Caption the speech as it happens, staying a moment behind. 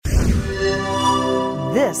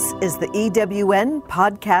This is the EWN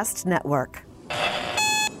Podcast Network.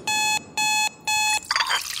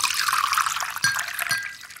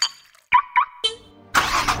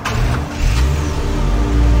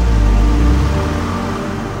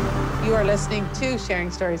 You are listening to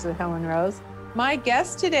Sharing Stories with Helen Rose. My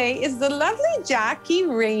guest today is the lovely Jackie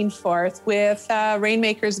Rainforth with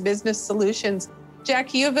Rainmakers Business Solutions.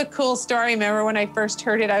 Jackie, you have a cool story. I remember when I first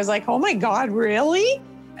heard it, I was like, oh my God, really?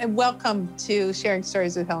 And welcome to Sharing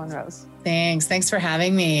Stories with Helen Rose. Thanks for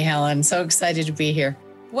having me, Helen. So excited to be here.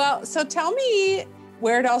 Well, so tell me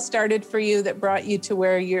where it all started for you that brought you to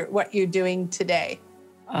what you're doing today.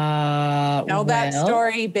 Tell that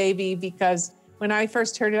story, baby, because when I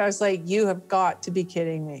first heard it, I was like, you have got to be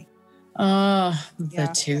kidding me. Oh, the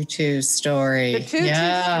tutu story. The tutu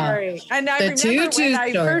story. And I remember when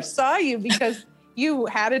I first saw you because you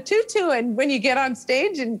had a tutu, and when you get on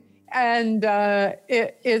stage and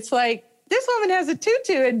it's like, this woman has a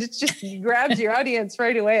tutu, and it just grabs your audience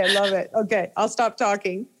right away. I love it. Okay, I'll stop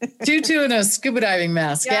talking. Tutu and a scuba diving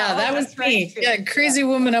mask. Yeah, that was me. Yeah, crazy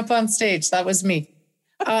woman up on stage. That was me.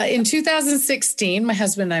 In 2016, my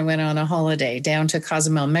husband and I went on a holiday down to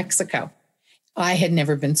Cozumel, Mexico. I had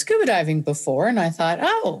never been scuba diving before, and I thought,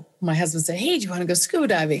 my husband said, hey, do you want to go scuba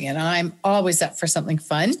diving? And I'm always up for something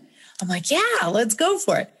fun. I'm like, yeah, let's go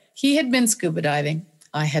for it. He had been scuba diving.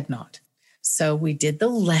 I had not. So we did the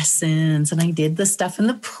lessons, and I did the stuff in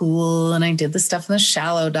the pool, and I did the stuff in the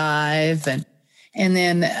shallow dive. And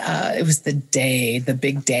then it was the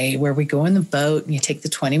big day where we go in the boat and you take the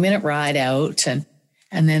 20-minute ride out, and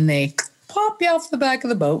then they pop you off the back of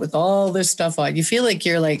the boat with all this stuff on. You feel like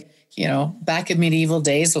you're like, back in medieval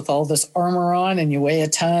days with all this armor on, and you weigh a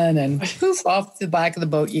ton, and poof, off the back of the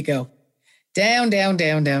boat you go. Down, down,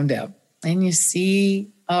 down, down, down. And you see,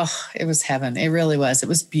 it was heaven. It really was. It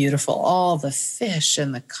was beautiful. All the fish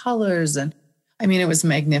and the colors. And I mean, it was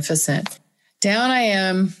magnificent. Down I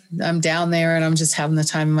am. I'm down there, and I'm just having the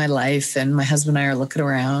time of my life. And my husband and I are looking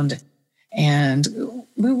around. And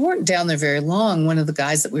we weren't down there very long. One of the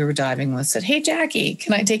guys that we were diving with said, hey, Jackie,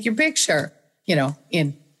 can I take your picture?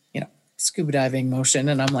 In scuba diving motion.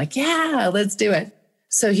 And I'm like, yeah, let's do it.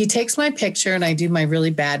 So he takes my picture, and I do my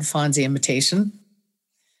really bad Fonzie imitation.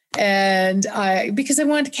 And because I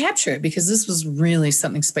wanted to capture it, because this was really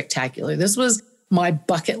something spectacular. This was my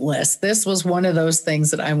bucket list. This was one of those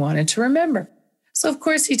things that I wanted to remember. So of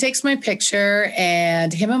course he takes my picture,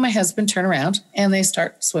 and him and my husband turn around and they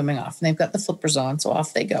start swimming off, and they've got the flippers on. So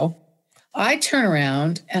off they go. I turn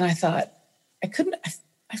around and I thought I couldn't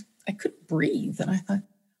breathe. And I thought,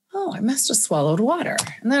 I must have swallowed water.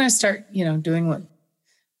 And then I start, doing what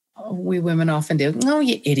we women often do. Oh,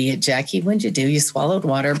 you idiot, Jackie. What'd you do? You swallowed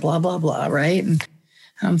water, blah, blah, blah, right? And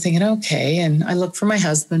I'm thinking, okay. And I look for my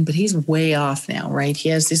husband, but he's way off now, right? He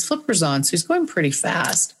has these flippers on, so he's going pretty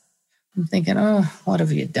fast. I'm thinking, what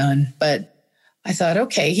have you done? But I thought,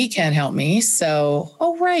 okay, he can't help me. So,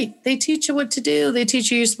 right, they teach you what to do. They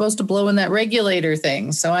teach you're supposed to blow in that regulator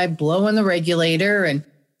thing. So I blow in the regulator and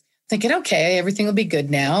thinking, okay, everything will be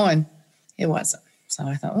good now. And it wasn't. So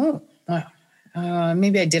I thought,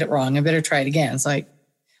 maybe I did it wrong. I better try it again. So I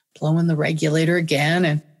blow in the regulator again,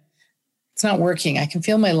 and it's not working. I can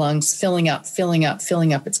feel my lungs filling up.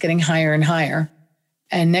 It's getting higher and higher.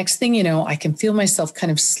 And next thing you know, I can feel myself kind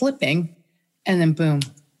of slipping, and then boom,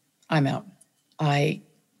 I'm out. I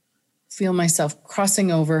feel myself crossing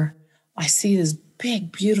over. I see this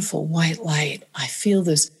big, beautiful white light. I feel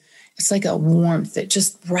this. It's like a warmth that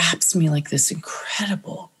just wraps me like this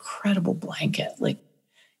incredible, incredible blanket. Like,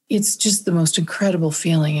 it's just the most incredible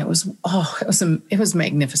feeling. It was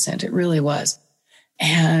magnificent. It really was.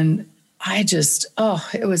 And I just,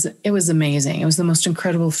 it was amazing. It was the most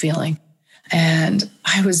incredible feeling. And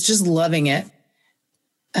I was just loving it.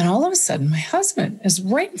 And all of a sudden, my husband is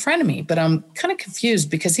right in front of me, but I'm kind of confused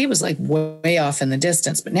because he was like way off in the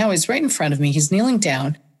distance. But now he's right in front of me. He's kneeling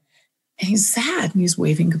down, and he's sad, and he's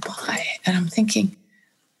waving goodbye. And I'm thinking,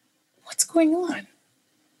 what's going on?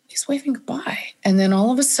 He's waving goodbye. And then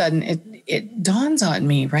all of a sudden it dawns on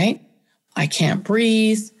me, right? I can't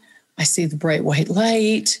breathe. I see the bright white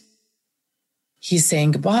light. He's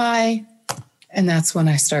saying goodbye. And that's when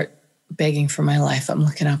I start begging for my life. I'm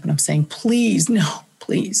looking up and I'm saying, please, no,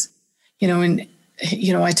 please.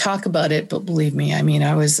 I talk about it, but believe me, I mean,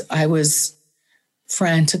 I was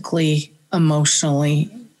frantically,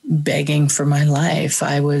 emotionally begging for my life.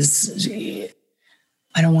 I don't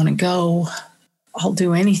want to go. I'll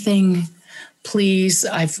do anything, please.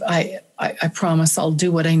 I promise I'll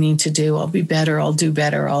do what I need to do. I'll be better. I'll do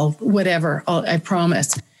better. I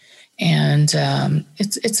promise. And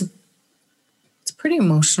it's pretty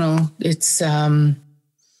emotional. It's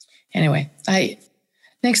anyway.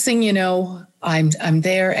 Next thing you know, I'm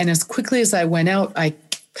there. And as quickly as I went out, I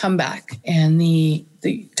come back, and the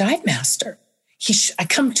dive master, I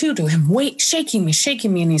come to him, shaking me,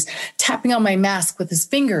 and he's tapping on my mask with his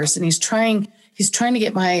fingers, and he's trying to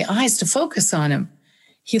get my eyes to focus on him.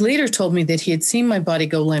 He later told me that he had seen my body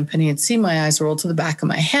go limp, and he had seen my eyes roll to the back of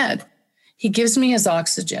my head. He gives me his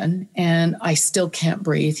oxygen, and I still can't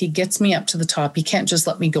breathe. He gets me up to the top. He can't just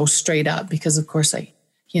let me go straight up because, of course,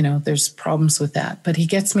 there's problems with that. But he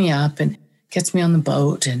gets me up and gets me on the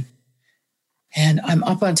boat, and I'm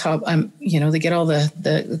up on top. They get all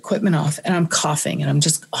the equipment off, and I'm coughing, and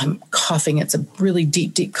I'm coughing. It's a really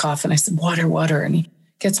deep, deep cough. And I said, water. And he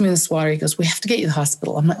gets me this water. He goes, we have to get you to the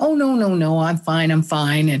hospital. I'm like, oh, no, I'm fine.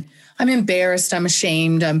 And I'm embarrassed. I'm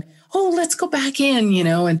ashamed. Let's go back in,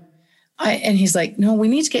 and he's like, no, we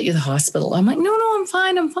need to get you to the hospital. I'm like, no, I'm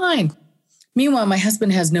fine. Meanwhile, my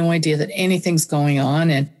husband has no idea that anything's going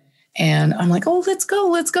on. And I'm like, oh, let's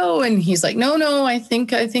go. And he's like, no, I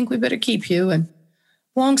think we better keep you. And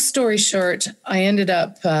long story short, I ended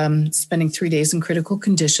up spending 3 days in critical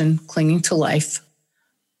condition, clinging to life.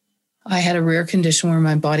 I had a rare condition where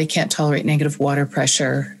my body can't tolerate negative water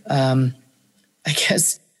pressure. I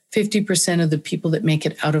guess 50% of the people that make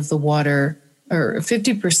it out of the water, or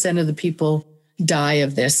 50% of the people die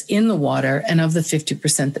of this in the water. And of the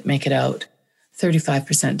 50% that make it out,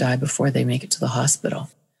 35% die before they make it to the hospital.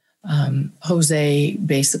 Jose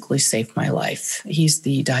basically saved my life. He's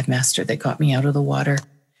the dive master that got me out of the water.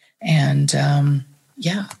 And I'm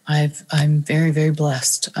very, very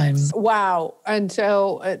blessed. Wow. And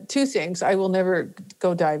so two things. I will never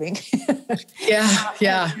go diving.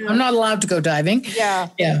 Yeah. I'm not allowed to go diving. Yeah.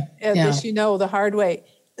 This, the hard way.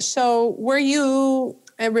 So were you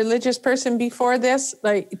a religious person before this?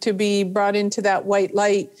 Like, to be brought into that white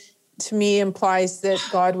light, to me, implies that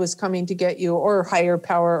God was coming to get you, or higher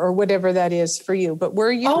power, or whatever that is for you. But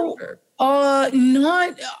were you?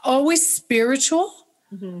 Not always spiritual.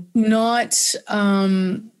 Mm-hmm. Not,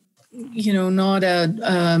 not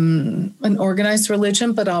an organized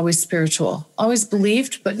religion, but always spiritual. Always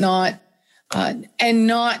believed, but not, and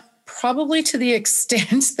not probably to the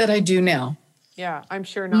extent that I do now. Yeah, I'm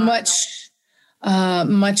sure not.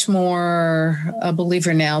 Much more a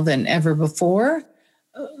believer now than ever before.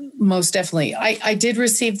 Most definitely. I did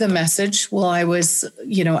receive the message while I was,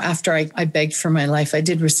 after I begged for my life, I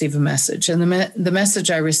did receive a message. And the message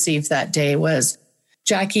I received that day was,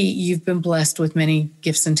 Jackie, you've been blessed with many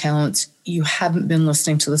gifts and talents. You haven't been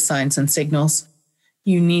listening to the signs and signals.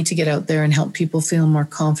 You need to get out there and help people feel more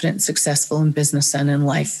confident and successful in business and in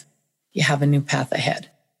life. You have a new path ahead.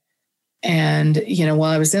 And,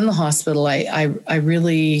 while I was in the hospital, I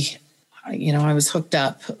really, I was hooked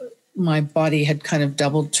up. My body had kind of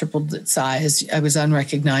doubled, tripled its size. I was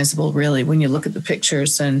unrecognizable, really. When you look at the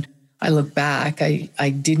pictures and I look back, I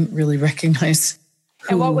didn't really recognize.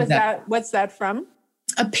 And what was that? What's that from?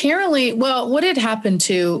 Apparently, what had happened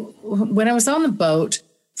when I was on the boat,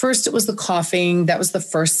 first it was the coughing. That was the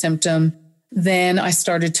first symptom. Then I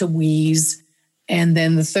started to wheeze. And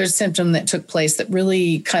then the third symptom that took place that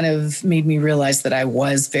really kind of made me realize that I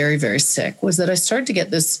was very, very sick was that I started to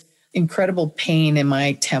get this incredible pain in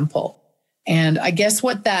my temple. And I guess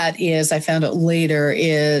what that is, I found out later,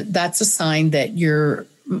 is that's a sign that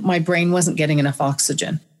my brain wasn't getting enough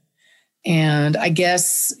oxygen. And I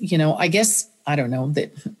guess, I don't know,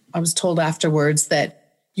 that I was told afterwards that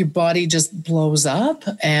your body just blows up.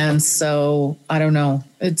 And so I don't know,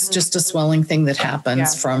 it's just a swelling thing that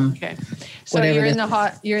happens from whatever. So you're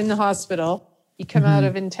in the hospital, you come out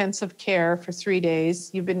of intensive care for 3 days.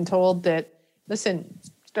 You've been told that, listen,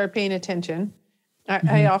 start paying attention.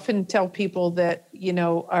 I often tell people that,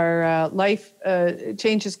 our life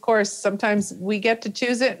changes course. Sometimes we get to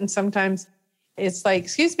choose it, and sometimes it's like,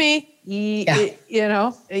 excuse me, I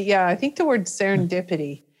think the word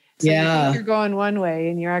serendipity. So you think you're going one way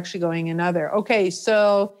and you're actually going another. Okay,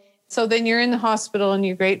 so then you're in the hospital and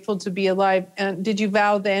you're grateful to be alive. And did you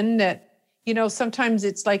vow then that, sometimes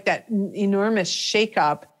it's like that enormous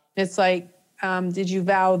shakeup. It's like, did you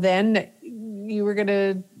vow then that you were going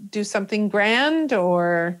to do something grand,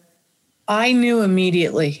 or? I knew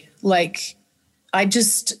immediately, like I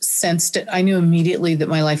just sensed it. I knew immediately that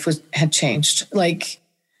my life had changed. Like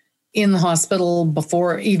in the hospital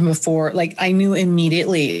even before, like I knew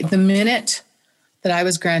immediately the minute that I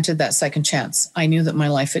was granted that second chance, I knew that my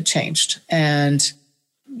life had changed. And,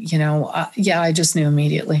 I just knew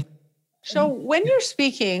immediately. So when you're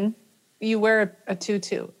speaking, you wear a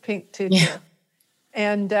tutu, pink tutu. Yeah.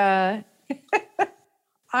 And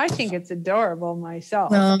I think it's adorable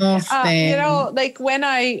myself. Oh, thanks.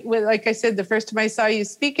 Like I said, the first time I saw you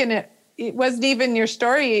speak in it, it wasn't even your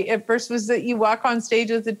story at first, was that you walk on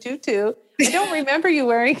stage with a tutu. I don't remember you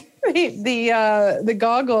wearing the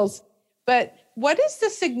goggles, but what is the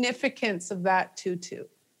significance of that tutu?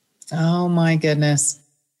 Oh my goodness.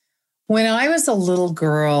 When I was a little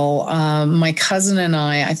girl, my cousin and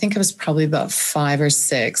I think I was probably about 5 or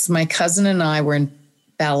 6. My cousin and I were in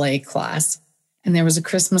ballet class, and there was a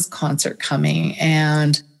Christmas concert coming,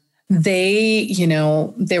 and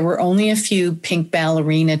there were only a few pink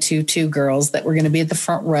ballerina tutu girls that were going to be at the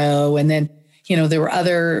front row. And then, there were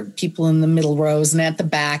other people in the middle rows, and at the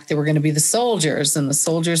back, there were going to be the soldiers, and the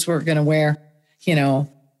soldiers were going to wear,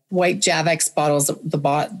 white Javex bottles.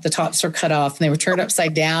 The tops were cut off and they were turned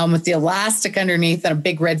upside down with the elastic underneath and a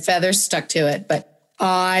big red feather stuck to it. But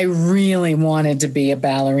I really wanted to be a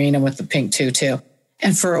ballerina with the pink tutu.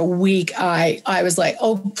 And for a week, I was like,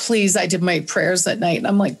 oh, please. I did my prayers that night. And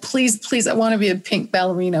I'm like, please, I want to be a pink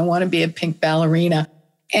ballerina. I want to be a pink ballerina.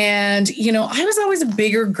 And, I was always a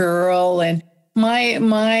bigger girl. And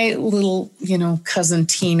my little, cousin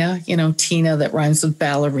Tina, Tina that rhymes with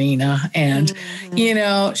ballerina. And,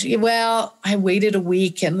 I waited a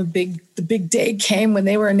week, and the big day came when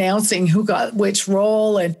they were announcing who got which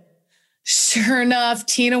role. And sure enough,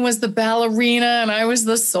 Tina was the ballerina and I was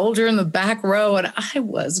the soldier in the back row, and I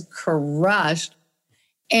was crushed.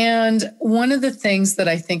 And one of the things that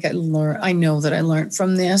I know that I learned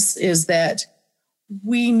from this is that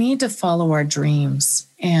we need to follow our dreams.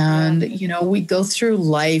 And, we go through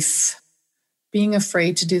life being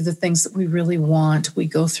afraid to do the things that we really want. We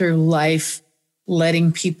go through life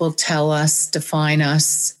letting people tell us, define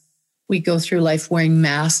us. We go through life wearing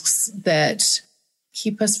masks that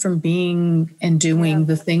keep us from being and doing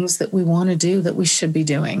the things that we want to do, that we should be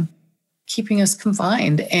doing, keeping us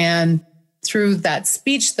confined. And through that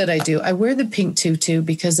speech that I do, I wear the pink tutu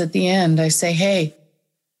because at the end I say, hey,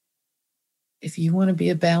 if you want to be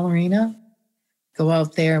a ballerina, go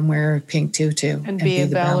out there and wear a pink tutu and be a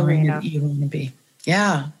ballerina that you want to be.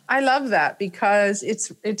 Yeah. I love that because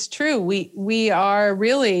it's true. We are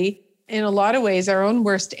really, in a lot of ways, our own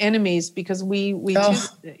worst enemies because we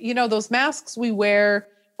those masks we wear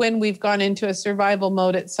when we've gone into a survival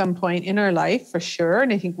mode at some point in our life, for sure.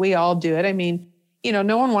 And I think we all do it. I mean,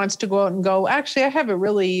 no one wants to go out and go, actually, I have a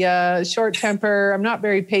really short temper. I'm not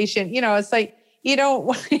very patient. It's like, you don't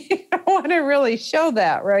want to really show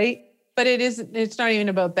that, right? But it's not even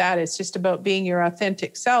about that. It's just about being your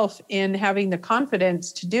authentic self and having the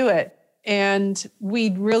confidence to do it. And we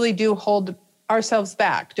really do hold ourselves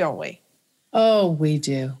back, don't we? Oh, we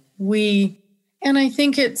do. And I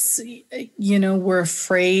think it's, we're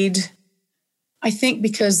afraid. I think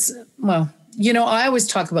because, I always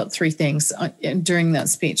talk about 3 things during that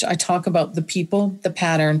speech. I talk about the people, the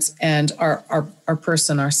patterns, and our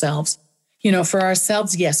person, ourselves. For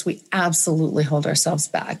ourselves, yes, we absolutely hold ourselves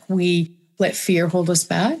back. We let fear hold us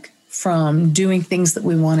back from doing things that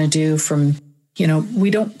we want to do, we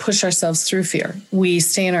don't push ourselves through fear. We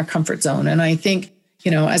stay in our comfort zone. And I think,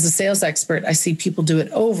 as a sales expert, I see people do it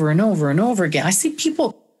over and over and over again. I see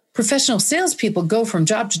professional salespeople go from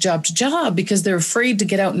job to job to job because they're afraid to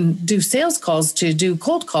get out and do sales calls, to do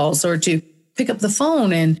cold calls, or to pick up the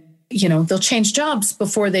phone, and they'll change jobs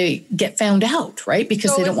before they get found out, right?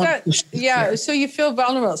 Because they don't want to push. Yeah. So you feel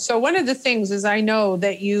vulnerable. So one of the things is I know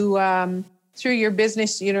that you, through your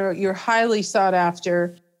business, you're highly sought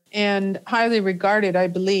after and highly regarded, I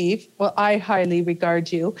believe. Well, I highly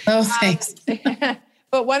regard you. Oh, thanks.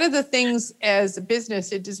 But one of the things as a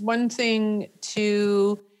business, it is one thing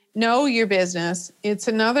to know your business. It's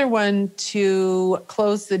another one to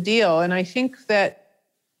close the deal. And I think that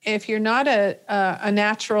if you're not a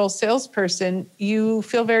natural salesperson, you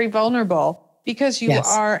feel very vulnerable because you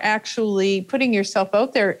are actually putting yourself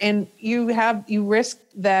out there, and you risk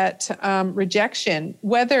that rejection,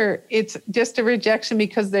 whether it's just a rejection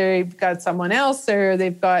because they've got someone else, or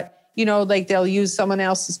they've got, they'll use someone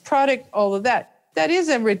else's product, all of that. That is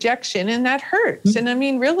a rejection, and that hurts. Mm-hmm. And I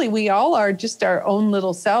mean, really, we all are just our own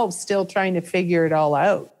little selves still trying to figure it all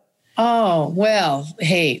out. Oh, well,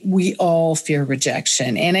 hey, we all fear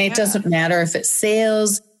rejection. And it doesn't matter if it's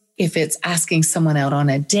sales, if it's asking someone out on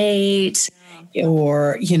a date,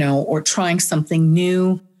 or trying something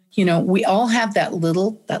new. We all have that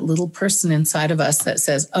little person inside of us that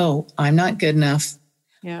says, oh, I'm not good enough.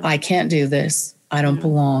 Yeah. I can't do this. I don't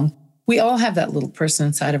belong. We all have that little person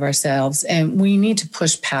inside of ourselves, and we need to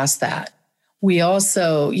push past that. We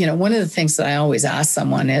also, one of the things that I always ask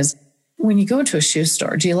someone is, when you go into a shoe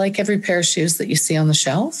store, do you like every pair of shoes that you see on the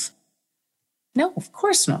shelf? No, of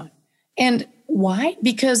course not. And why?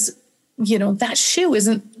 Because, that shoe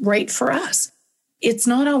isn't right for us. It's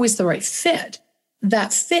not always the right fit.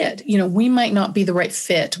 that fit, we might not be the right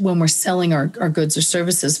fit when we're selling our goods or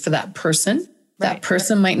services for that person. Right. That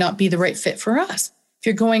person might not be the right fit for us. If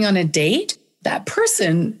you're going on a date, that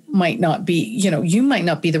person might not be, you might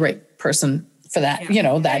not be the right person for that,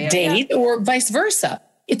 date or vice versa.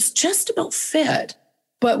 It's just about fit.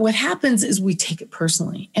 But what happens is we take it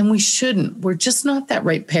personally, and we shouldn't. We're just not that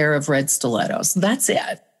right pair of red stilettos. That's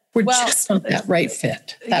it. We're just not that right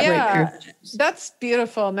fit. Right pair. That's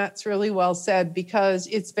beautiful. And that's really well said, because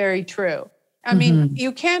it's very true. I mean,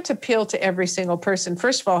 you can't appeal to every single person.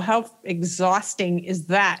 First of all, how exhausting is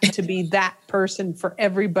that to be that person for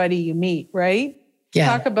everybody you meet, right? Yeah.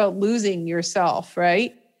 Talk about losing yourself,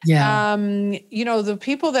 right? Yeah. The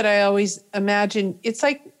people that I always imagine, it's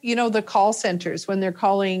like, the call centers when they're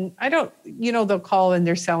calling, they'll call and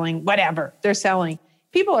they're selling whatever they're selling.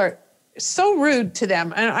 People are so rude to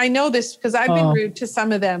them. And I know this because I've been rude to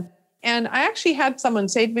some of them. And I actually had someone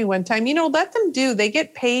say to me one time, let them they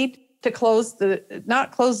get paid to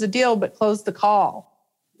not close the deal, but close the call.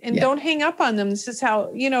 And don't hang up on them. This is how,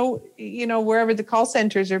 wherever the call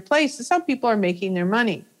centers are placed, this is how people are making their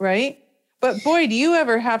money, right? But boy, do you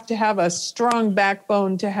ever have to have a strong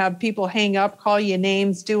backbone to have people hang up, call you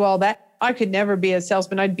names, do all that. I could never be a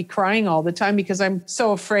salesman. I'd be crying all the time because I'm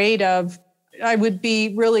so afraid I would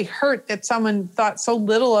be really hurt that someone thought so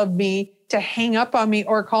little of me to hang up on me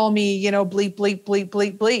or call me, bleep, bleep, bleep,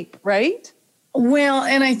 bleep, bleep, right? Well,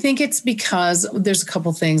 and I think it's because there's a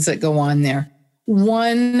couple things that go on there.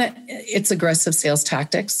 One, it's aggressive sales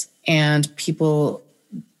tactics, and people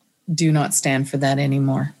do not stand for that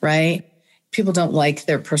anymore, right? People don't like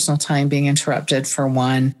their personal time being interrupted, for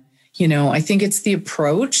one. I think it's the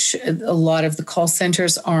approach. A lot of the call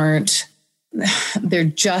centers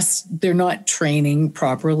they're not training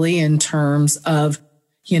properly in terms of,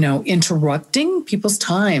 interrupting people's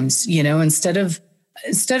times, instead of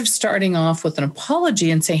starting off with an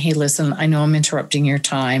apology and say, hey, listen, I know I'm interrupting your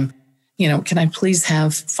time. Can I please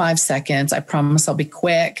have 5 seconds? I promise I'll be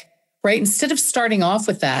quick, right? Instead of starting off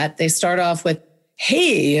with that, they start off with,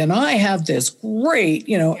 hey, and I have this great,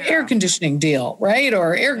 air conditioning deal, right?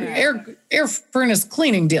 Or air furnace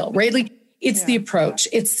cleaning deal, right? Like it's the approach.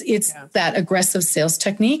 It's that aggressive sales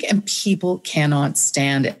technique, and people cannot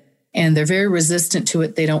stand it. And they're very resistant to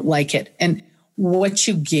it. They don't like it. And what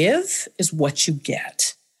you give is what you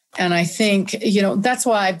get. And I think, that's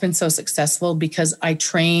why I've been so successful, because I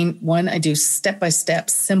do step-by-step,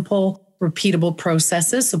 simple, repeatable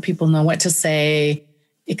processes so people know what to say.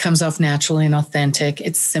 It comes off naturally and authentic.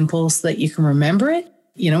 It's simple so that you can remember it.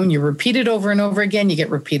 And you repeat it over and over again, you get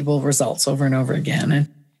repeatable results over and over again.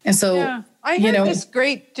 And so, I heard this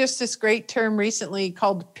great term recently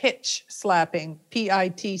called pitch slapping,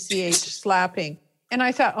 PITCH slapping. And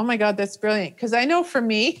I thought, oh my God, that's brilliant. Because I know for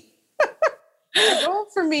me,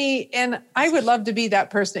 and I would love to be that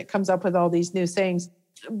person that comes up with all these new things.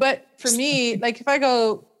 But for me, like if I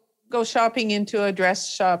go shopping into a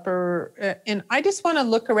dress shop and I just want to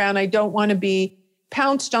look around. I don't want to be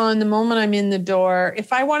pounced on the moment I'm in the door.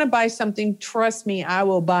 If I want to buy something, trust me, I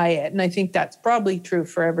will buy it. And I think that's probably true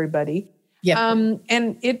for everybody. Yeah.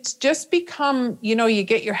 And it's just become, you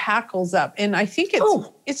get your hackles up. And I think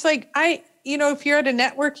it's like, if you're at a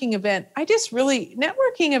networking event,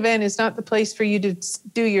 networking event is not the place for you to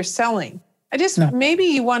do your selling. Maybe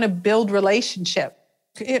you want to build relationship,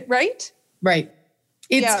 right? Right.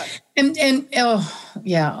 Helen,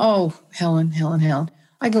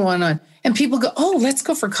 I go on. And people go, oh, let's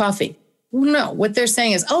go for coffee. No, what they're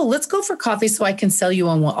saying is, oh, let's go for coffee so I can sell you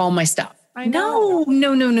on all my stuff. I know.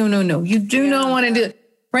 No. You do not want to do it,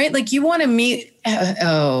 right? Like you want to meet.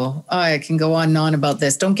 I can go on and on about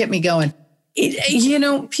this. Don't get me going.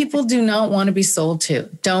 People do not want to be sold to.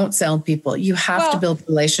 Don't sell people. You have to build a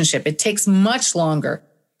relationship. It takes much longer.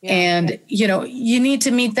 Yeah. And, you need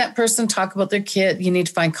to meet that person, talk about their kid. You need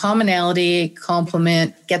to find commonality,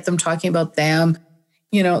 compliment, get them talking about them.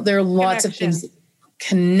 There are lots of things.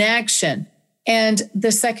 Connection. And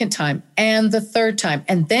the second time and the third time.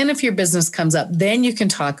 And then if your business comes up, then you can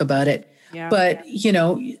talk about it. Yeah. But,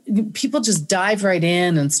 people just dive right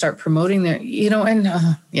in and start promoting their, don't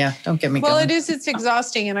get me going. Well, it's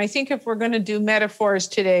exhausting. And I think if we're going to do metaphors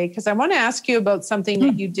today, because I want to ask you about something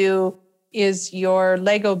that you do, is your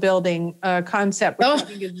Lego building concept, which I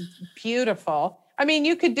think is beautiful. I mean,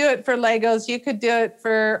 you could do it for Legos. You could do it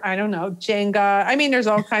for, I don't know, Jenga. I mean, there's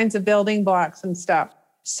all kinds of building blocks and stuff.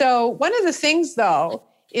 So one of the things, though,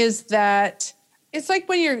 is that it's like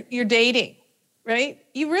when you're dating, right?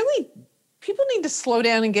 People need to slow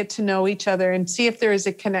down and get to know each other and see if there is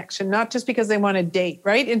a connection, not just because they want to date,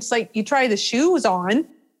 right? It's like you try the shoes on,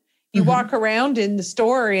 you walk around in the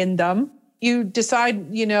store in them, you decide,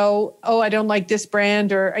 oh, I don't like this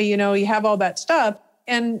brand, or, you have all that stuff.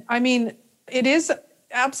 And I mean, it is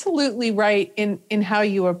absolutely right in how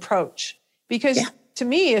you approach, because to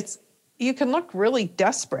me, you can look really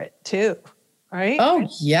desperate too, right? Oh,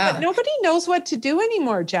 yeah. But nobody knows what to do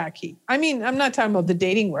anymore, Jackie. I mean, I'm not talking about the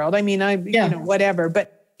dating world. I mean, whatever,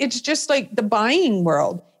 but it's just like the buying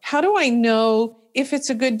world. How do I know if it's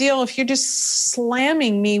a good deal if you're just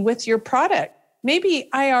slamming me with your product? Maybe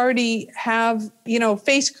I already have,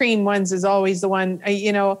 face cream ones is always the one,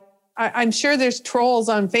 I'm sure there's trolls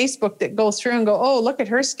on Facebook that go through and go, oh, look at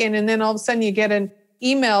her skin. And then all of a sudden you get an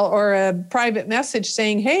email or a private message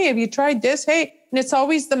saying, hey, have you tried this? Hey, and it's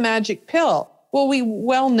always the magic pill. Well, we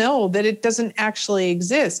well know that it doesn't actually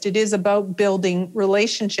exist. It is about building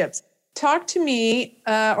relationships. Talk to me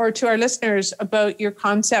or to our listeners about your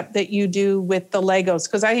concept that you do with the Legos,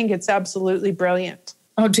 because I think it's absolutely brilliant.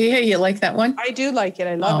 Oh, do you? You like that one? I do like it.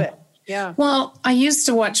 I love it. Yeah. Well, I used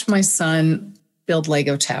to watch my son build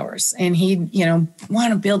Lego towers, and he'd,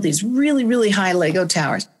 want to build these really, really high Lego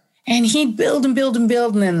towers. And he'd build and build and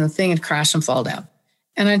build, and then the thing would crash and fall down.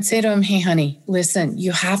 And I'd say to him, hey, honey, listen,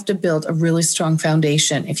 you have to build a really strong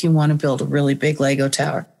foundation if you want to build a really big Lego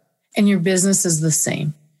tower. And your business is the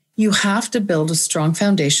same. You have to build a strong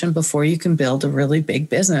foundation before you can build a really big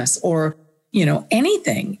business, or,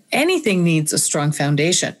 anything needs a strong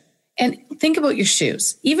foundation. And think about your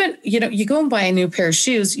shoes. Even, you go and buy a new pair of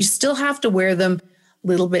shoes, you still have to wear them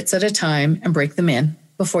little bits at a time and break them in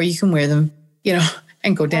before you can wear them,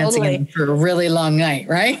 and go dancing in them for a really long night,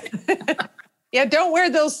 right? Yeah, don't wear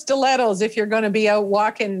those stilettos if you're going to be out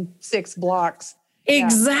walking 6 blocks.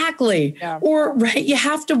 Exactly. Yeah. Or, right, you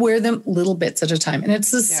have to wear them little bits at a time. And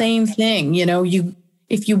it's the same thing,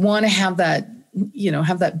 if you want to have that,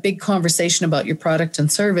 have that big conversation about your product and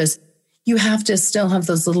service, you have to still have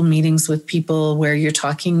those little meetings with people where you're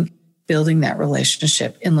building that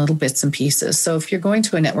relationship in little bits and pieces. So if you're going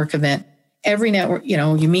to a network event, every network,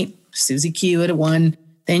 you meet Susie Q at one,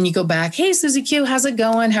 then you go back, hey, Susie Q, how's it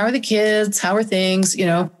going? How are the kids? How are things?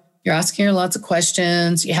 You're asking her lots of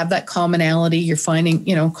questions. You have that commonality. You're finding,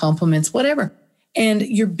 compliments, whatever. And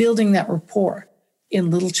you're building that rapport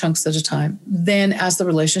in little chunks at a time. Then as the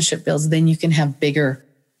relationship builds, then you can have bigger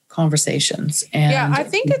conversations. And I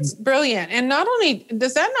think it's brilliant. And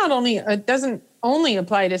it doesn't only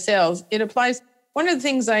apply to sales. It applies. One of the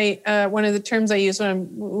things one of the terms I use when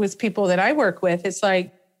I'm with people that I work with, it's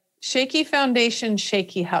like shaky foundation,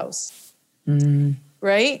 shaky house.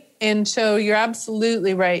 Right? And so you're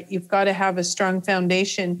absolutely right. You've got to have a strong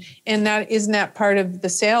foundation. And isn't that part of the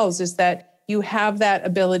sales, is that you have that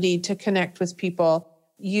ability to connect with people.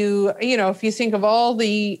 If you think of all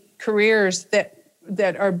the careers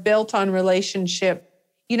that are built on relationship,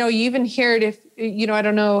 you even hear it I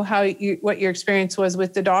don't know what your experience was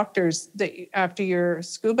with the doctors that after your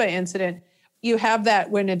scuba incident. You have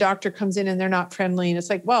that when a doctor comes in and they're not friendly, and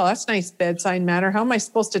it's like, well, that's nice bedside manner. How am I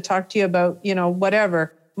supposed to talk to you about,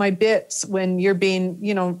 whatever, my bits, when you're being,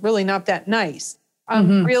 really not that nice?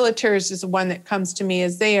 Realtors is the one that comes to me,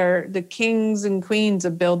 as they are the kings and queens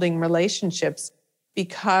of building relationships,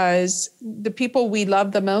 because the people we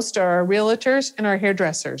love the most are our realtors and our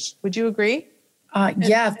hairdressers. Would you agree?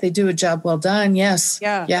 If they do a job well done, yes.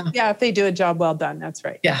 Yeah, if they do a job well done, that's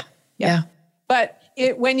right. Yeah. But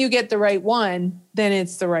when you get the right one, then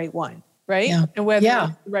it's the right one, right? Yeah. And whether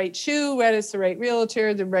it's the right shoe, whether it's the right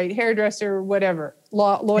realtor, the right hairdresser, whatever,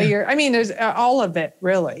 lawyer. I mean, there's all of it,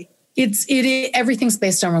 really. Everything's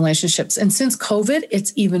based on relationships. And since COVID,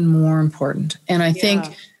 it's even more important. And I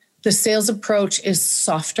think the sales approach is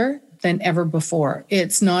softer than ever before.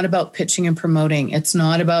 It's not about pitching and promoting. It's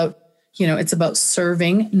not about, it's about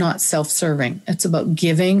serving, not self-serving. It's about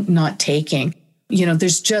giving, not taking.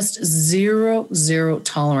 There's just zero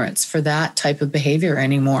tolerance for that type of behavior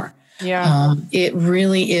anymore. Yeah. It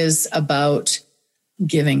really is about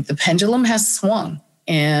giving. The pendulum has swung,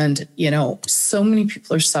 and, so many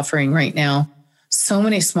people are suffering right now. So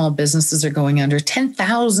many small businesses are going under.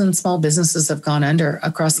 10,000 small businesses have gone under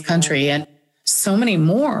across the country, and so many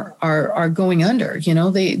more are going under.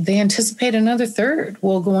 They anticipate another third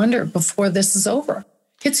will go under before this is over.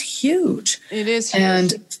 It's huge. It is huge.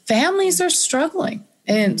 And families are struggling,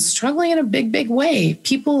 and struggling in a big, big way.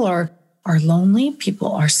 People are lonely.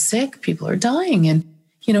 People are sick. People are dying. And,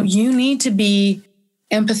 you need to be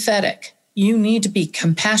empathetic. You need to be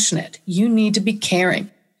compassionate. You need to be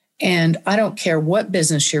caring. And I don't care what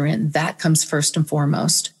business you're in, that comes first and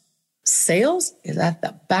foremost. Sales is at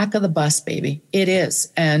the back of the bus, baby. It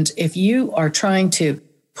is. And if you are trying to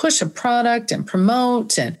push a product and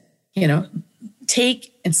promote and,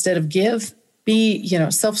 take instead of give, be,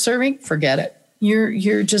 self-serving, forget it. you're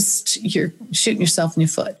shooting yourself in your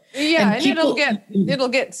foot. Yeah, and it'll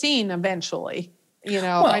get seen eventually.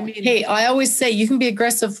 Well, I mean, hey, I always say you can be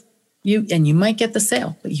aggressive, you might get the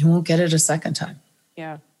sale, but you won't get it a second time.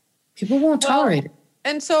 Yeah, people won't tolerate it.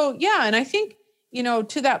 And so, and I think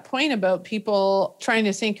to that point about people trying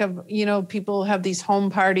to think of, people have these home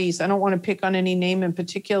parties. I don't want to pick on any name in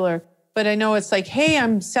particular, but I know it's like, hey,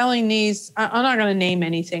 I'm selling these. I'm not going to name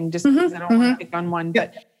anything just because I don't want to pick on one.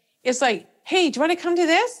 But it's like, hey, do you want to come to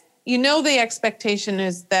this? The expectation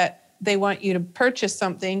is that they want you to purchase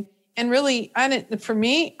something. And really, for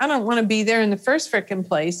me, I don't want to be there in the first frickin'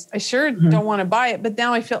 place. I sure don't want to buy it. But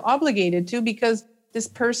now I feel obligated to because this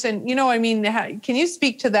person, can you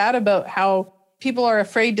speak to that about how people are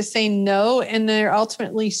afraid to say no and they're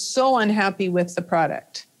ultimately so unhappy with the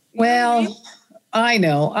product? I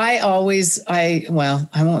know. I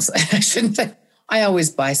won't say, I shouldn't say, I always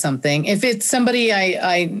buy something. If it's somebody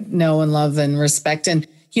I know and love and respect, and,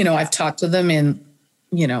 I've talked to them in,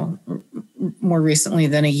 more recently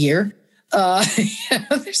than a year.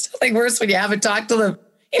 There's nothing worse when you haven't talked to them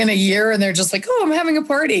in a year and they're just like, oh, I'm having a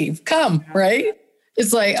party. Come, right?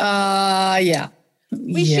 It's like, yeah.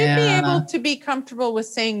 We should be able to be comfortable with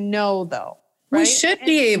saying no, though. Right? We should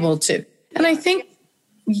be able to. And I think,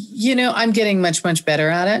 I'm getting much, much better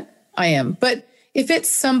at it. I am. But if it's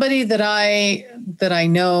somebody that I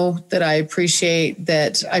know, that I appreciate,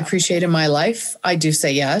 I appreciate in my life, I do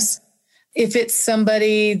say yes. If it's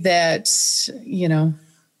somebody that,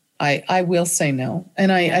 I will say no. And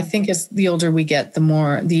I think as the older we get,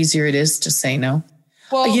 the easier it is to say no.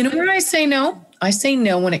 Well, where I say no? I say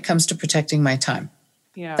no when it comes to protecting my time.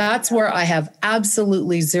 Yeah. That's where I have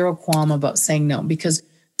absolutely zero qualm about saying no, because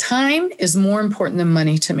time is more important than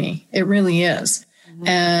money to me. It really is. Mm-hmm.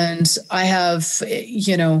 And I have,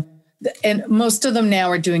 and most of them now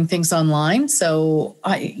are doing things online. So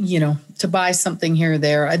to buy something here or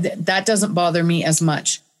there, that doesn't bother me as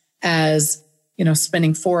much as,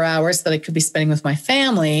 spending 4 hours that I could be spending with my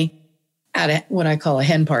family at what I call a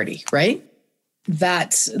hen party, right?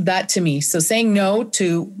 That to me. So saying no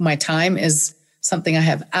to my time is something I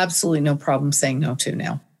have absolutely no problem saying no to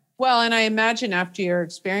now. Well, and I imagine after your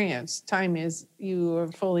experience, you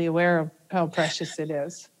are fully aware of how precious it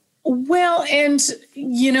is. Well, and,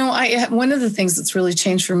 one of the things that's really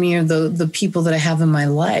changed for me are the people that I have in my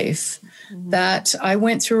life, that I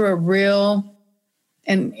went through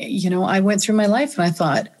I went through my life and I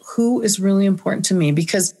thought, who is really important to me?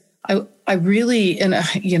 Because I really, and,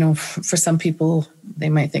 for some people, they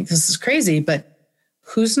might think this is crazy, but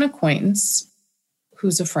who's an acquaintance?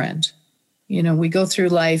 Who's a friend? We go through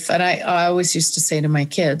life, and I always used to say to my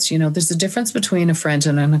kids, there's a difference between a friend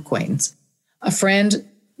and an acquaintance. A friend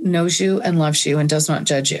knows you and loves you and does not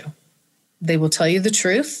judge you. They will tell you the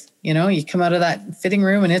truth. You come out of that fitting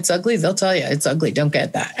room and it's ugly. They'll tell you it's ugly. Don't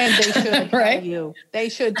get that. And they should right? tell you. They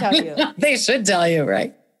should tell you. They should tell you,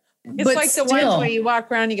 right? It's but like the ones where you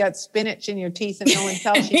walk around, you got spinach in your teeth and no one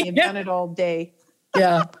tells you you've done it all day.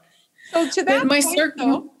 Yeah. So to that my point,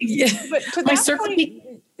 circle, my circle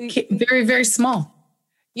very, very small.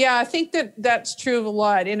 Yeah, I think that's true of a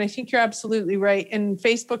lot. And I think you're absolutely right. And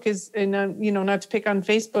Facebook is, and not to pick on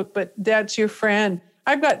Facebook, but that's your friend.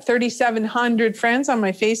 I've got 3,700 friends on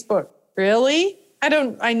my Facebook. Really?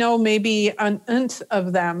 I know maybe an nth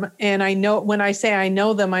of them. And I know, when I say I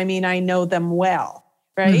know them, I mean, I know them well.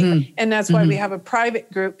 Right. Mm-hmm. And that's why we have a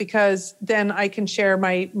private group, because then I can share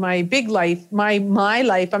my big life, my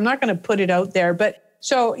life. I'm not going to put it out there, but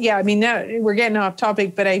so, yeah, I mean, now we're getting off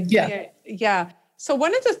topic, but yeah. So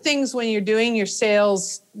one of the things when you're doing your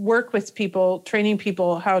sales work with people, training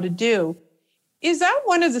people how to do, is that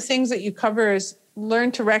one of the things that you cover is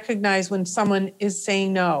learn to recognize when someone is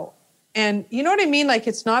saying no. And you know what I mean? Like,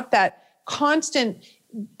 it's not that constant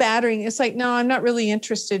battering. It's like, no, I'm not really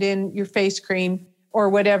interested in your face cream or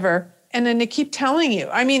whatever. And then they keep telling you.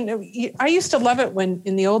 I mean, I used to love it when,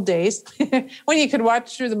 in the old days, when you could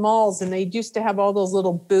watch through the malls and they used to have all those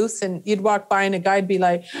little booths and you'd walk by and a guy'd be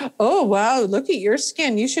like, oh, wow, look at your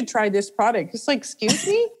skin. You should try this product. It's like, excuse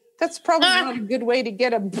me? That's probably not a good way to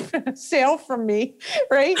get a sale from me,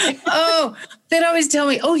 right? Oh, they'd always tell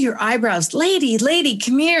me, oh, your eyebrows. Lady,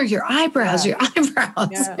 come here, your eyebrows. Yeah.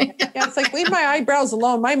 It's like, leave my eyebrows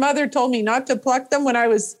alone. My mother told me not to pluck them when I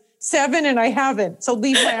was 7 and I haven't. So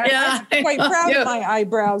leave my eyebrows. I'm quite proud of my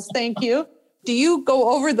eyebrows. Thank you. Do you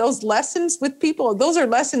go over those lessons with people? Those are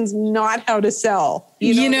lessons, not how to sell.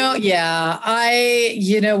 You know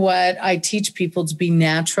what? I teach people to be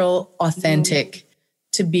natural, authentic,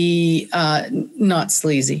 to be not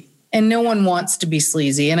sleazy. And no one wants to be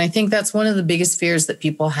sleazy. And I think that's one of the biggest fears that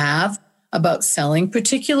people have about selling,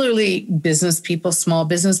 particularly business people, small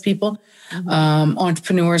business people,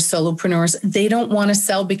 entrepreneurs, solopreneurs. They don't want to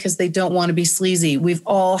sell because they don't want to be sleazy. We've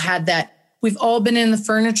all had that. We've all been in the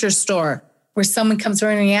furniture store where someone comes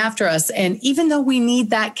running after us. And even though we need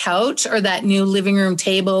that couch or that new living room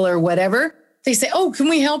table or whatever, they say, oh, can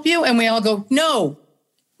we help you? And we all go, no,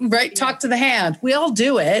 right? Talk to the hand. We all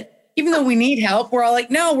do it. Even though we need help, we're all like,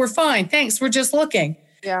 no, we're fine. Thanks. We're just looking.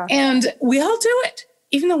 Yeah. And we all do it.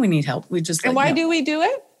 Even though we need help, we just. And why do we do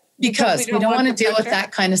it? Because we don't want to deal with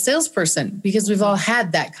that kind of salesperson, because we've all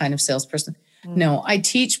had that kind of salesperson. No, I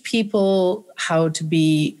teach people how to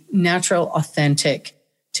be natural, authentic,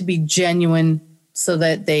 to be genuine so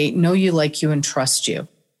that they know you, like you, and trust you,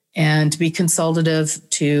 and to be consultative,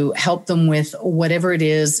 to help them with whatever it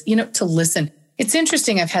is, to listen. It's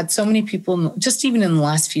interesting. I've had so many people just even in the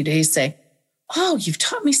last few days say, oh, you've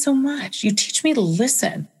taught me so much. You teach me to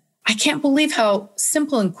listen. I can't believe how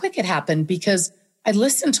simple and quick it happened, because I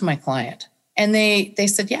listened to my client and they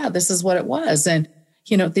said, yeah, this is what it was. And,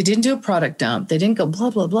 they didn't do a product dump. They didn't go blah,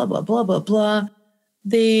 blah, blah, blah, blah, blah, blah.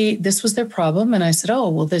 This was their problem. And I said, oh,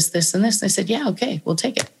 well, this, and this. And they said, yeah, okay, we'll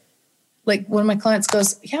take it. Like one of my clients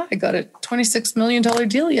goes, yeah, I got a $26 million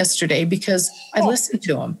deal yesterday because I listened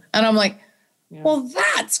to him. And I'm like, well,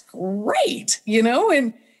 that's great,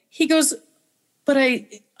 and he goes, but I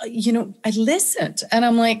listened. And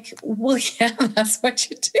I'm like, well, yeah, that's what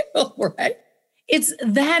you do, right? It's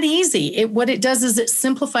that easy. What it does is it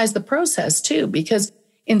simplifies the process too, because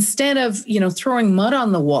instead of, throwing mud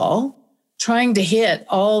on the wall, trying to hit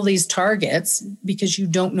all these targets because you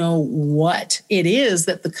don't know what it is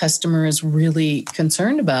that the customer is really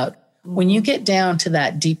concerned about. When you get down to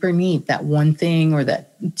that deeper need, that one thing or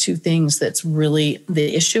that two things that's really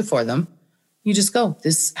the issue for them, you just go,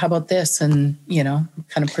 how about this? And,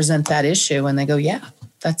 kind of present that issue and they go, yeah,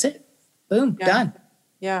 that's it. Boom, done.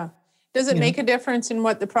 Yeah. Does it make a difference in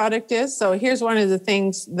what the product is? So here's one of the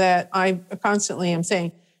things that I constantly am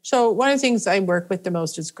saying. So one of the things I work with the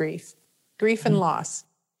most is grief and loss.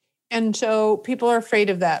 And so people are afraid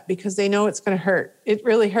of that because they know it's going to hurt. It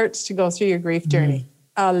really hurts to go through your grief journey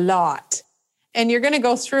a lot. And you're going to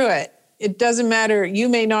go through it. It doesn't matter. You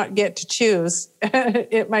may not get to choose.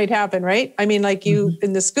 It might happen, right? I mean, like you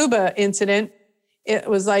in the scuba incident, it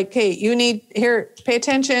was like, hey, pay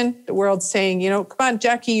attention. The world's saying, come on,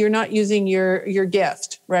 Jackie, you're not using your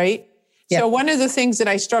gift, right? Yeah. So one of the things that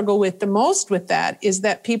I struggle with the most with that is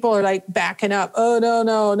that people are like backing up. Oh,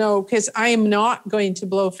 no, because I am not going to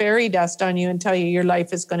blow fairy dust on you and tell you your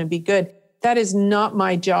life is going to be good. That is not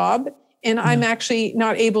my job. And I'm actually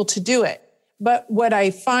not able to do it. But what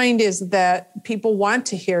I find is that people want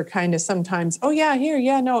to hear kind of sometimes, oh yeah,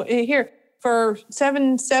 here for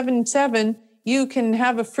 777, you can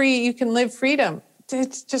live freedom.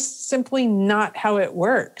 It's just simply not how it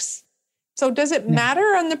works. So does it matter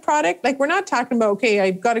on the product? Like we're not talking about, okay,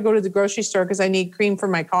 I've got to go to the grocery store because I need cream for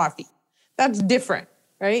my coffee. That's different,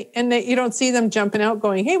 right? And you don't see them jumping out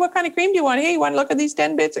going, hey, what kind of cream do you want? Hey, you want to look at these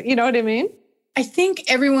 10 bits? You know what I mean? I think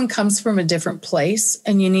everyone comes from a different place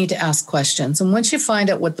and you need to ask questions. And once you find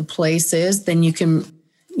out what the place is, then you can,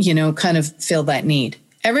 kind of fill that need.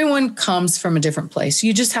 Everyone comes from a different place.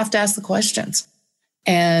 You just have to ask the questions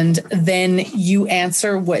and then you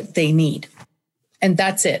answer what they need. And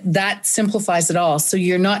that's it. That simplifies it all. So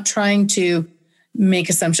you're not trying to make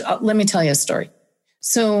assumptions. Let me tell you a story.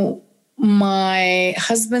 So my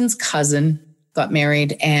husband's cousin got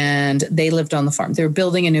married and they lived on the farm. They were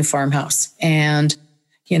building a new farmhouse and,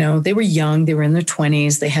 they were young, they were in their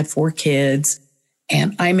 20s, they had 4 kids.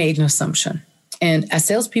 And I made an assumption. And as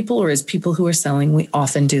salespeople or as people who are selling, we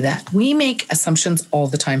often do that. We make assumptions all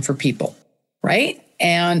the time for people, right?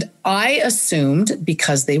 And I assumed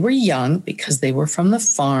because they were young, because they were from the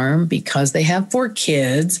farm, because they have 4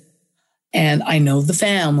 kids, and I know the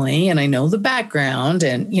family and I know the background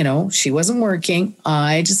and, she wasn't working.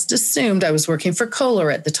 I just assumed I was working for Kohler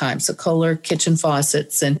at the time. So Kohler kitchen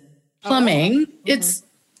faucets and plumbing, it's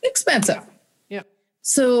expensive. Yeah.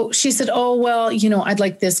 So she said, oh, well, I'd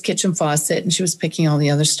like this kitchen faucet. And she was picking all the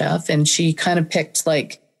other stuff. And she kind of picked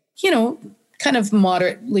kind of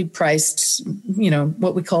moderately priced,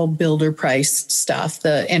 what we call builder priced stuff,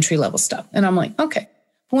 the entry level stuff. And I'm like, okay.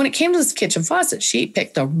 But when it came to this kitchen faucet, she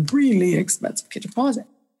picked a really expensive kitchen faucet.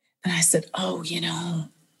 And I said, oh, you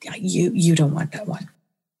don't want that one.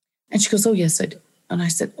 And she goes, oh, yes, I do. And I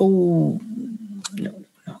said, oh, no,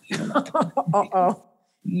 you don't want that one. Uh-oh.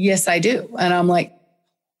 Yes, I do. And I'm like,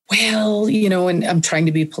 well, and I'm trying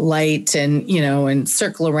to be polite and, and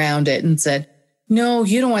circle around it and said, no,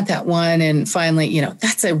 you don't want that one. And finally,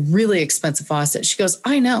 that's a really expensive faucet. She goes,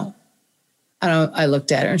 I know. And I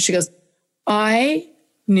looked at her and she goes, I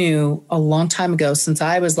knew a long time ago, since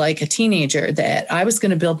I was like a teenager, that I was going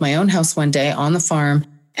to build my own house one day on the farm.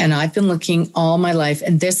 And I've been looking all my life.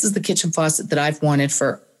 And this is the kitchen faucet that I've wanted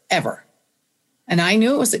forever. And I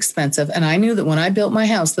knew it was expensive. And I knew that when I built my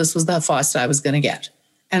house, this was the faucet I was going to get.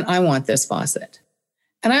 And I want this faucet.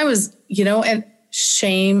 And I was, and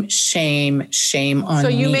shame on me. So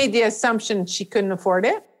you made the assumption she couldn't afford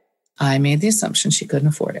it? I made the assumption she couldn't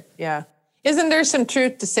afford it. Yeah. Isn't there some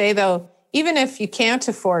truth to say, though, even if you can't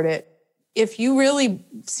afford it, if you really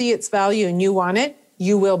see its value and you want it,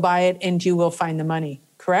 you will buy it and you will find the money,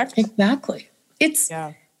 correct? Exactly. It's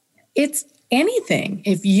anything.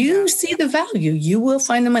 If you see the value, you will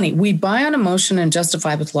find the money. We buy on emotion and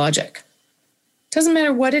justify with logic. Doesn't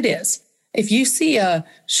matter what it is. If you see a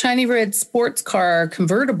shiny red sports car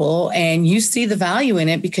convertible and you see the value in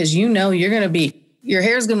it because your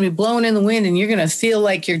hair is going to be blowing in the wind and you're going to feel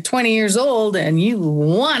like you're 20 years old and you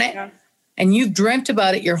want it and you've dreamt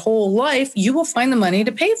about it your whole life, you will find the money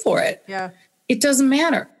to pay for it. Yeah. It doesn't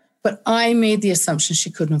matter. But I made the assumption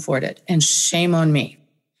she couldn't afford it, and shame on me.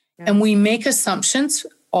 Yeah. And we make assumptions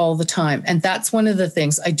all the time. And that's one of the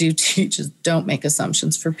things I do teach is don't make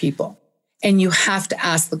assumptions for people. And you have to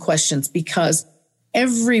ask the questions because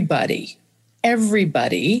everybody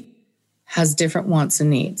has different wants and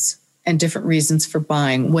needs and different reasons for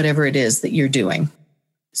buying whatever it is that you're doing.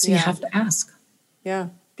 So you have to ask. Yeah,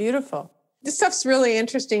 beautiful. This stuff's really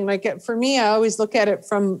interesting. Like for me, I always look at it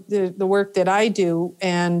from the work that I do.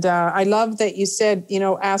 And I love that you said,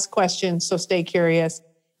 ask questions, so stay curious.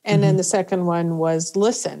 And then the second one was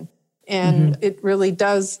listen. And it really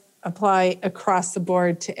does apply across the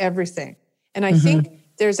board to everything. And I think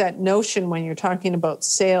there's that notion when you're talking about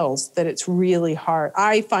sales that it's really hard.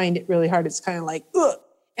 I find it really hard. It's kind of like, ugh.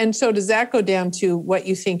 And so does that go down to what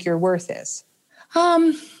you think your worth is?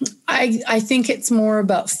 I think it's more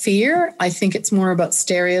about fear. I think it's more about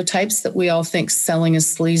stereotypes that we all think selling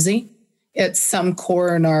is sleazy. It's some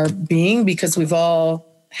core in our being because we've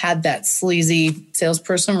all had that sleazy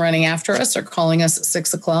salesperson running after us or calling us at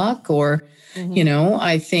 6 o'clock or,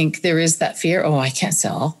 I think there is that fear. Oh, I can't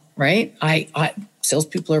sell. Right?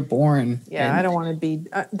 Salespeople are born. Yeah, I don't want to be.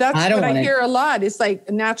 That's what I hear a lot. It's like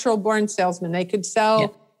a natural born salesman. They could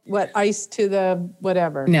sell ice to the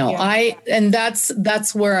whatever. No, and that's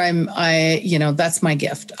where that's my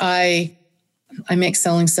gift. I make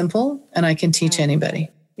selling simple, and I can teach anybody.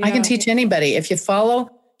 Yeah. I can teach anybody if you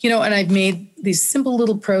follow. And I've made these simple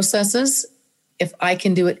little processes. If I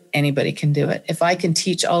can do it, anybody can do it. If I can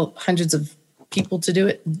teach all hundreds of people to do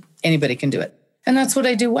it, anybody can do it. And that's what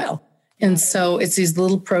I do well. And so it's these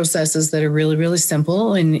little processes that are really, really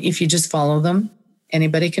simple. And if you just follow them,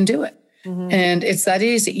 anybody can do it. And it's that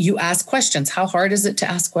easy. You ask questions. How hard is it to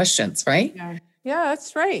ask questions, right? Yeah,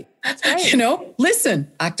 that's right. That's right.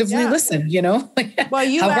 Listen, actively listen,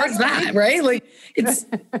 Well, how hard is that, right? Like it's.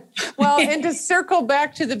 Well, and to circle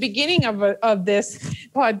back to the beginning of this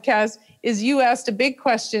podcast is you asked a big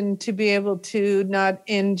question to be able to not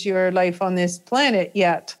end your life on this planet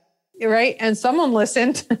yet. Right. And someone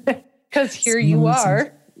listened because here you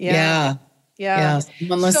are. Yeah.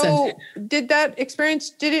 Someone listened. So did that experience,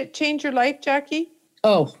 did it change your life, Jackie?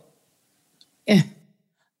 Oh,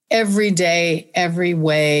 every day, every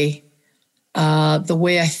way, the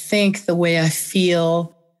way I think, the way I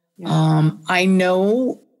feel. I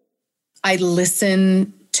know I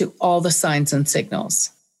listen to all the signs and signals.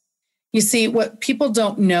 You see, what people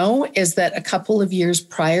don't know is that a couple of years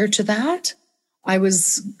prior to that, I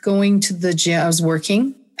was going to the gym. I was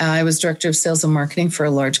working. I was director of sales and marketing for a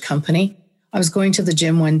large company. I was going to the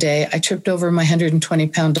gym one day. I tripped over my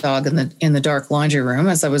 120-pound dog in the dark laundry room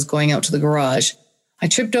as I was going out to the garage. I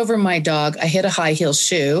tripped over my dog. I hit a high heel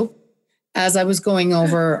shoe. As I was going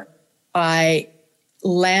over, I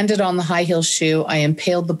landed on the high heel shoe. I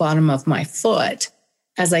impaled the bottom of my foot.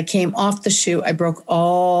 As I came off the shoe, I broke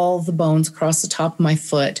all the bones across the top of my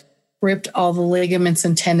foot, ripped all the ligaments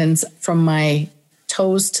and tendons from my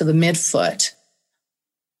toes to the midfoot.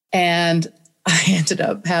 And I ended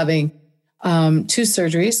up having 2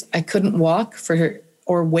 surgeries. I couldn't walk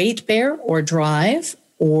or weight bear or drive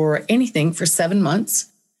or anything for 7 months.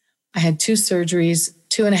 I had 2 surgeries,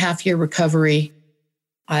 2.5-year recovery.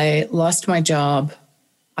 I lost my job.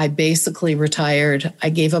 I basically retired. I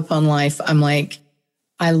gave up on life. I'm like,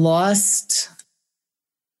 I lost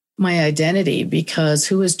my identity because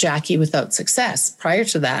who is Jackie without success? Prior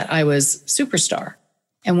to that, I was superstar.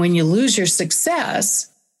 And when you lose your success,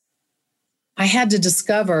 I had to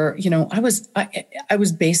discover, I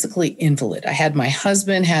was basically invalid. I had my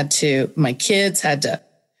husband, my kids had to,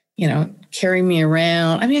 carry me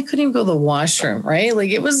around. I mean, I couldn't even go to the washroom, right?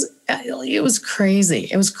 Like it was crazy.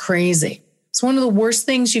 It was crazy. It's It's one of the worst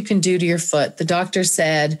things you can do to your foot. The doctor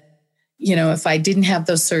said, if I didn't have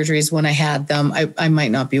those surgeries when I had them, I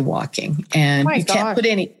might not be walking. And you can't put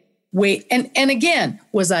any weight. And again,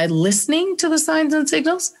 was I listening to the signs and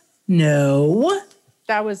signals? No.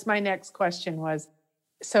 That was my next question was,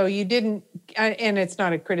 so you didn't, and it's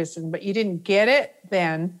not a criticism, but you didn't get it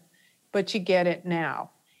then, but you get it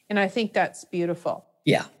now. And I think that's beautiful.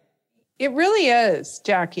 Yeah. It really is,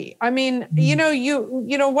 Jackie. I mean,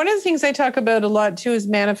 one of the things I talk about a lot too is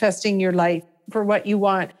manifesting your life for what you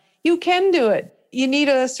want. You can do it. You need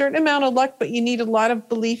a certain amount of luck, but you need a lot of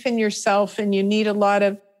belief in yourself, and you need a lot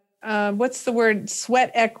of,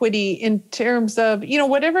 sweat equity in terms of,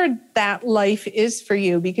 whatever that life is for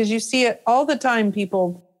you, because you see it all the time.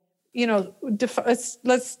 People,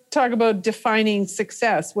 let's talk about defining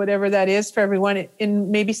success, whatever that is for everyone.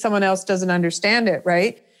 And maybe someone else doesn't understand it,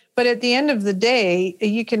 right? But at the end of the day,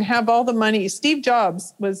 you can have all the money. Steve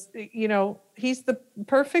Jobs was, he's the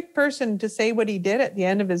perfect person to say what he did at the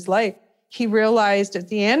end of his life. He realized at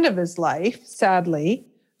the end of his life, sadly,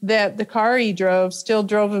 that the car he drove still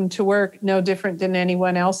drove him to work no different than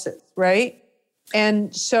anyone else's, right?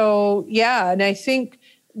 And so, and I think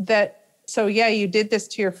that, you did this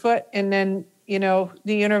to your foot, and then, the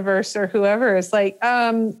universe or whoever is like,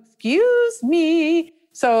 excuse me.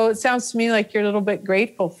 So it sounds to me like you're a little bit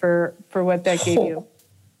grateful for what that gave you.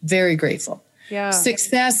 Very grateful. Yeah.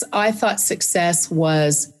 Success, I thought success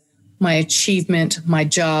was my achievement, my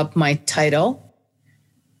job, my title.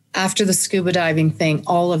 After the scuba diving thing,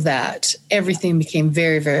 all of that, everything became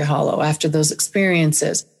very, very hollow after those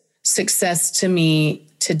experiences. Success to me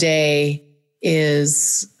today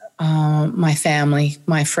is my family,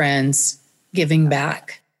 my friends, giving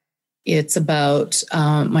back. It's about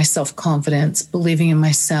my self-confidence, believing in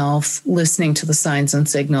myself, listening to the signs and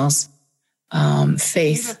signals,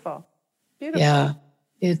 faith. Beautiful. Yeah.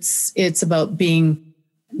 It's about being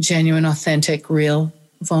genuine, authentic, real,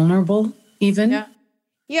 vulnerable even. Yeah.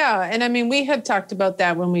 Yeah. And I mean, we had talked about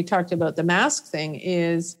that when we talked about the mask thing.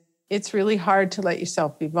 Is it's really hard to let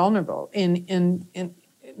yourself be vulnerable in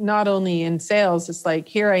not only in sales. It's like,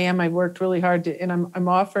 here I am, I've worked really hard and I'm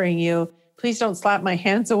offering you, please don't slap my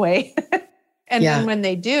hands away. And then when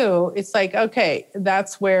they do, it's like, okay,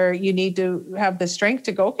 that's where you need to have the strength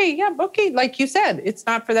to go, okay, like you said, it's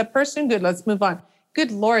not for that person. Good, let's move on.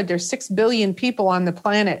 Good Lord, there's 6 billion people on the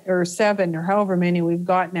planet, or 7, or however many we've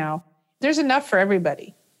got now. There's enough for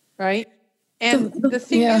everybody, right? And the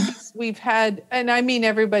thing is, we've had, and I mean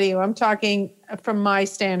everybody, I'm talking from my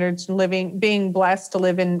standards, being blessed to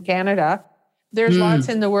live in Canada. There's lots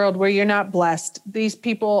in the world where you're not blessed. These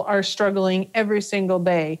people are struggling every single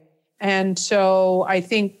day. And so I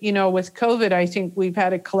think, with COVID, I think we've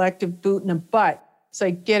had a collective boot in the butt. It's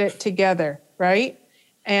like, get it together, right?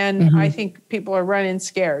 And I think people are running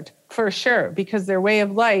scared for sure, because their way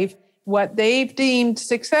of life, what they've deemed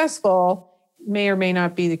successful may or may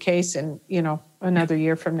not be the case in, another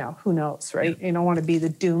year from now. Who knows, right? You don't want to be the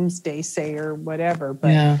doomsday sayer or whatever,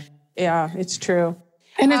 but yeah, it's true.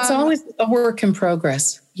 And it's always a work in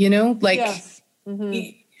progress,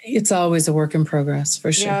 it's always a work in progress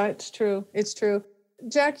for sure. Yeah, it's true. It's true.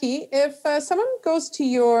 Jackie, if someone goes to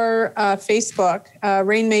your Facebook,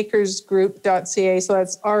 rainmakersgroup.ca, so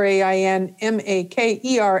that's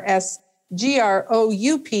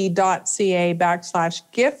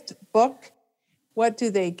rainmakersgroup.ca /gift what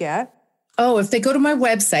do they get? Oh, if they go to my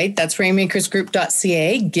website, that's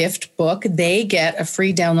rainmakersgroup.ca, gift book, they get a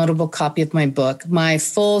free downloadable copy of my book. My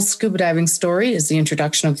full scuba diving story is the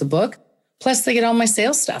introduction of the book. Plus, they get all my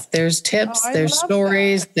sales stuff. There's tips, there's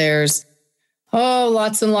stories, there's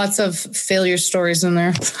lots and lots of failure stories in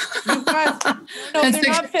there. They're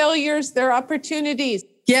not failures, they're opportunities.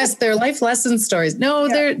 Yes, they're life lesson stories. No,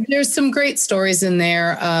 there's some great stories in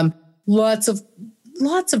there. Lots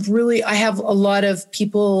of really, I have a lot of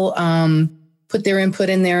people put their input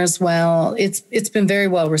in there as well. It's been very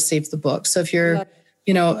well received, the book. So if you're,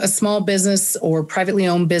 a small business or privately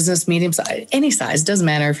owned business, medium size, any size, doesn't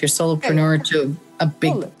matter if you're solopreneur to a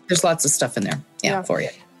big, there's lots of stuff in there for you.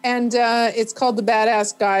 And it's called The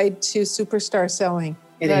Badass Guide to Superstar Selling.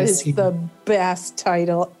 That is the best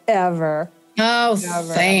title ever. Oh,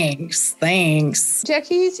 thanks.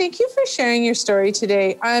 Jackie, thank you for sharing your story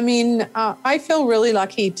today. I mean, I feel really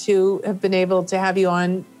lucky to have been able to have you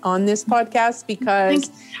on this podcast,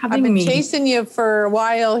 because I've been chasing you for a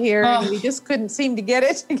while here and we just couldn't seem to get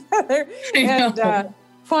it together. And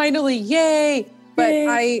finally, yay. But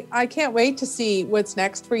I can't wait to see what's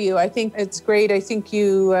next for you. I think it's great. I think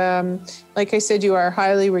you, like I said, you are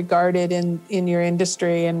highly regarded in your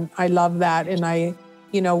industry, and I love that. And I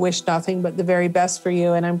wish nothing but the very best for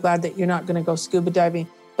you. And I'm glad that you're not going to go scuba diving.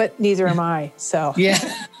 but neither am I. So yeah,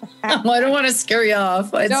 well, I don't want to scare you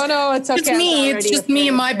off. No, it's okay. It's me. It's just me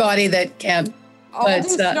and my body that can't. I'll do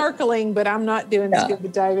snorkeling, but I'm not doing scuba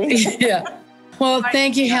diving. Yeah. Well,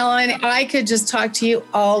 thank you, Helen. I could just talk to you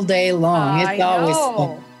all day long. It's always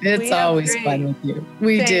fun. It's always fun with you.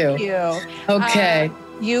 We do. Thank you. Okay.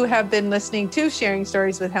 You have been listening to Sharing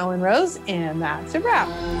Stories with Helen Rose, and that's a wrap.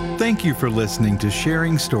 Thank you for listening to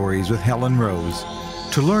Sharing Stories with Helen Rose.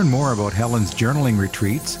 To learn more about Helen's journaling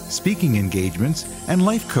retreats, speaking engagements, and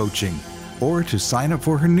life coaching, or to sign up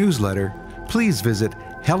for her newsletter, please visit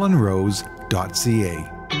helenrose.ca.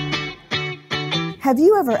 Have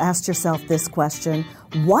you ever asked yourself this question?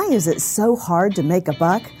 Why is it so hard to make a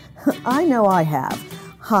buck? I know I have.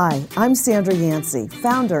 Hi, I'm Sandra Yancey,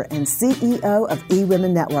 founder and CEO of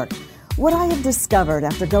eWomen Network. What I have discovered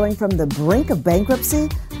after going from the brink of bankruptcy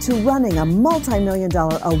to running a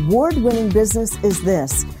multi-million-dollar award-winning business is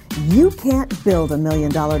this. You can't build $1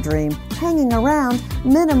 million dream hanging around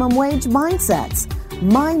minimum wage mindsets.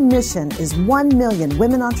 My mission is 1 million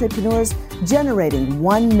women entrepreneurs generating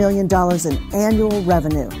 $1 million in annual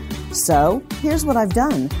revenue. So here's what I've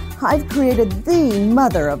done. I've created the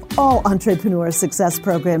mother of all entrepreneur success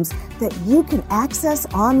programs that you can access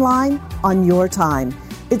online on your time.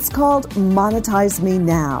 It's called Monetize Me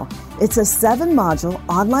Now. It's a 7-module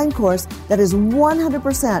online course that is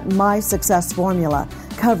 100% my success formula,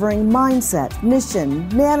 covering mindset, mission,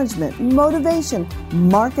 management, motivation,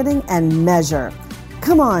 marketing, and measure.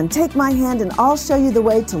 Come on, take my hand and I'll show you the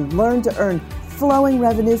way to learn to earn flowing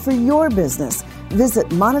revenue for your business. Visit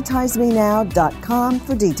monetizemenow.com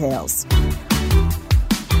for details.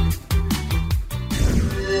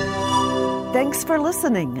 Thanks for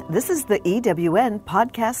listening. This is the EWN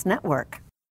Podcast Network.